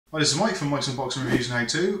Hi, this is Mike from Mike's Unboxing Reviews and How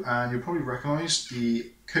To, and you'll probably recognise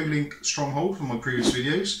the Kolink Stronghold from my previous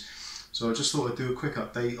videos. So I just thought I'd do a quick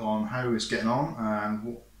update on how it's getting on and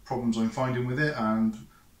what problems I'm finding with it and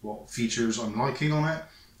what features I'm liking on it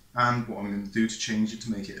and what I'm going to do to change it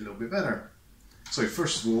to make it a little bit better. So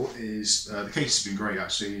first of all is the case has been great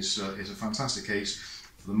actually. It's a fantastic case.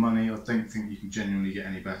 For the money, I don't think you can genuinely get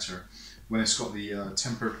any better. When it's got the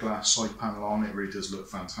tempered glass side panel on, it really does look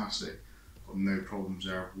fantastic. No problems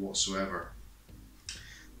there whatsoever.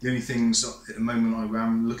 The only things that at the moment I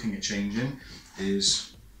am looking at changing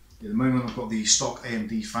is, at the moment I've got the stock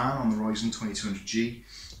AMD fan on the Ryzen 2200G,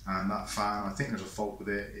 and that fan, I think there's a fault with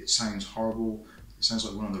it. It sounds horrible. It sounds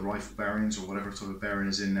like one of the rifle bearings or whatever type of bearing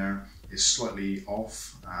is in there is slightly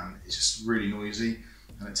off, and it's just really noisy,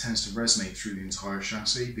 and it tends to resonate through the entire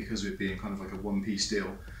chassis because of it being kind of like a one-piece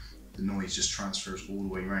deal. The noise just transfers all the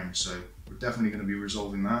way around, so we're definitely going to be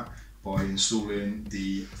resolving that by installing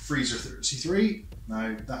the Freezer 33.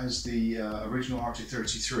 Now that is the original Arctic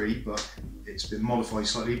 33, but it's been modified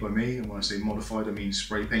slightly by me, and when I say modified I mean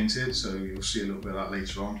spray painted, so you'll see a little bit of that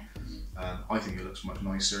later on. I think it looks much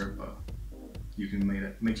nicer, but you can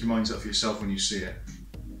make your minds up for yourself when you see it.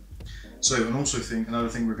 So, and also another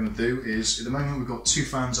thing we're going to do is, at the moment we've got two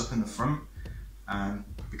fans up in the front, and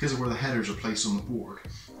because of where the headers are placed on the board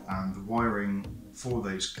and the wiring for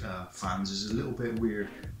those fans is a little bit weird,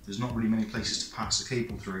 there's not really many places to pass the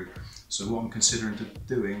cable through. So what I'm considering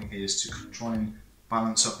doing is to try and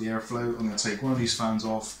balance up the airflow. I'm going to take one of these fans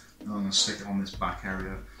off and I'm going to stick it on this back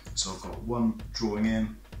area. So I've got one drawing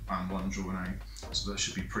in and one drawing out. So that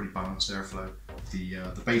should be pretty balanced airflow.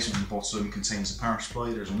 The basement and the bottom contains the power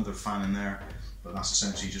supply. There's another fan in there, but that's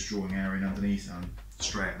essentially just drawing air in underneath and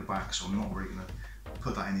straight at the back. So I'm not really going to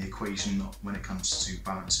put that in the equation when it comes to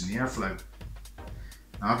balancing the airflow.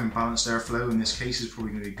 Now, having balanced airflow in this case is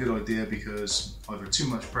probably going to be a good idea, because either too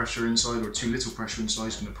much pressure inside or too little pressure inside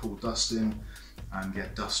is going to pull dust in and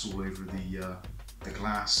get dust all over the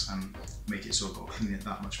glass and make it so I've got to clean it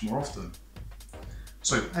that much more often.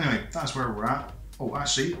 So anyway, that's where we're at. Oh,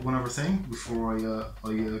 actually, one other thing before I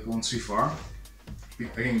go on too far.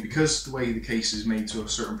 Again, because the way the case is made to a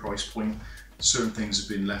certain price point, certain things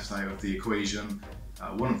have been left out of the equation,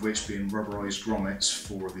 one of which being rubberized grommets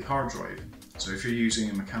for the hard drive. So if you're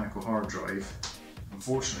using a mechanical hard drive,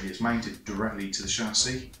 unfortunately it's mounted directly to the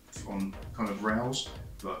chassis on kind of rails,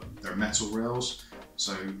 but they're metal rails.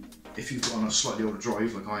 So if you've got on a slightly older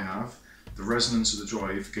drive like I have, the resonance of the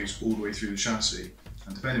drive goes all the way through the chassis,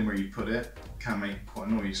 and depending where you put it, can make quite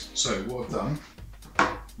a noise. So what I've done,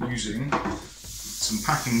 using some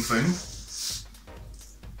packing foam,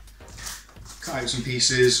 cut out some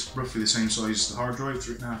pieces roughly the same size as the hard drive,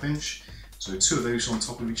 3.5 inch. So two of those on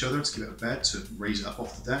top of each other to give it a bed to raise it up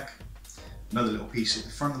off the deck. Another little piece at the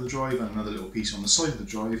front of the drive and another little piece on the side of the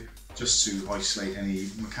drive, just to isolate any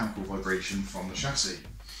mechanical vibration from the chassis.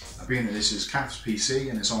 Now, being that this is Cap's PC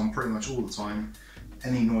and it's on pretty much all the time,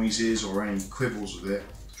 any noises or any quibbles with it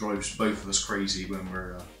drives both of us crazy when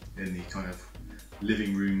we're in the kind of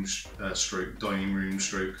living room stroke, dining room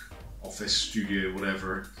stroke, office, studio,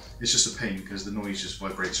 whatever. It's just a pain because the noise just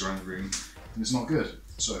vibrates around the room and it's not good.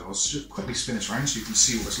 So I'll just quickly spin this around so you can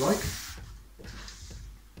see what it's like.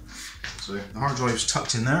 So the hard drive is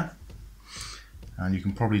tucked in there, and you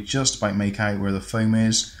can probably just about make out where the foam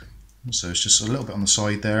is. So it's just a little bit on the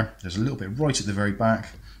side there. There's a little bit right at the very back,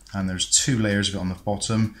 and there's two layers of it on the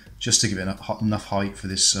bottom, just to give it enough height for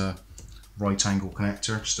this right angle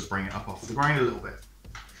connector, just to bring it up off the ground a little bit.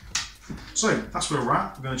 So that's where we're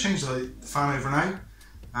at. We're going to change the fan over now,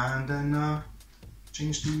 and then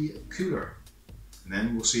change the cooler. And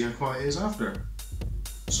then we'll see how quiet it is after.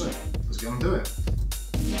 So, let's get on and do it.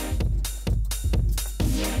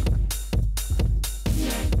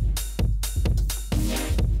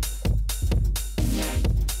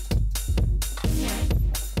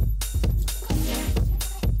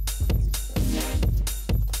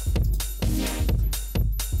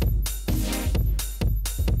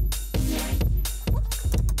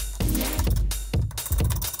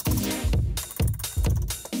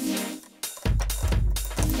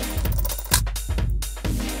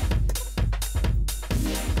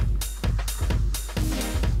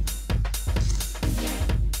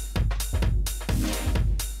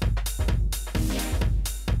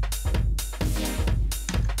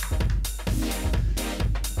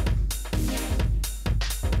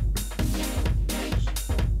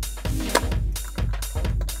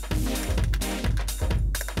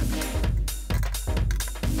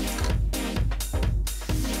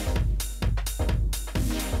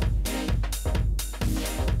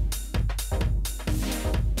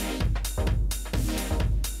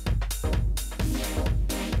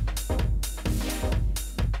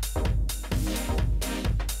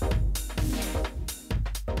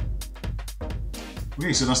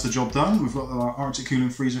 Okay, so that's the job done. We've got our Arctic Cooling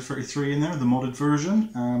Freezer 33 in there, the modded version,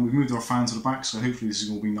 and we've moved our fan to the back, so hopefully this is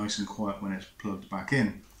going to be nice and quiet when it's plugged back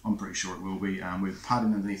in. I'm pretty sure it will be, and with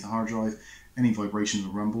padding underneath the hard drive, any vibrations or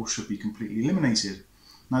rumble should be completely eliminated.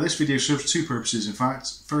 Now this video serves two purposes in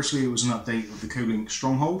fact. Firstly, it was an update of the Kolink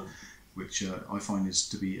Stronghold, which I find is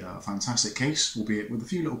to be a fantastic case, albeit with a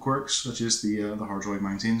few little quirks such as the hard drive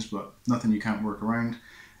mountings, but nothing you can't work around.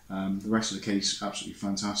 The rest of the case, absolutely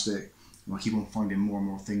fantastic. And I keep on finding more and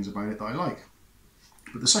more things about it that I like.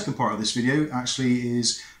 But the second part of this video actually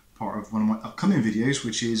is part of one of my upcoming videos,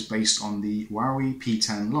 which is based on the Huawei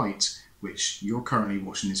P10 Lite, which you're currently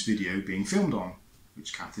watching this video being filmed on,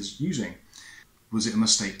 which Kath is using. Was it a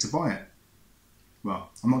mistake to buy it?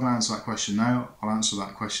 Well, I'm not going to answer that question now. I'll answer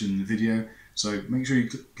that question in the video. So make sure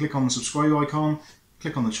you click on the subscribe icon,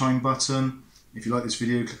 click on the chime button. If you like this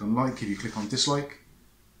video, click on like. If you click on dislike,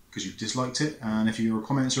 because you've disliked it, and if your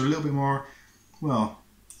comments are a little bit more, well,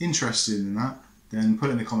 interested in that, then put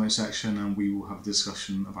it in the comment section and we will have a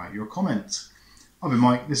discussion about your comment. I've been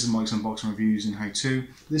Mike, this is Mike's Unboxing Reviews and How To.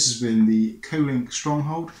 This has been the Kolink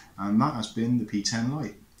Stronghold, and that has been the P10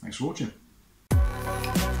 Lite. Thanks for watching.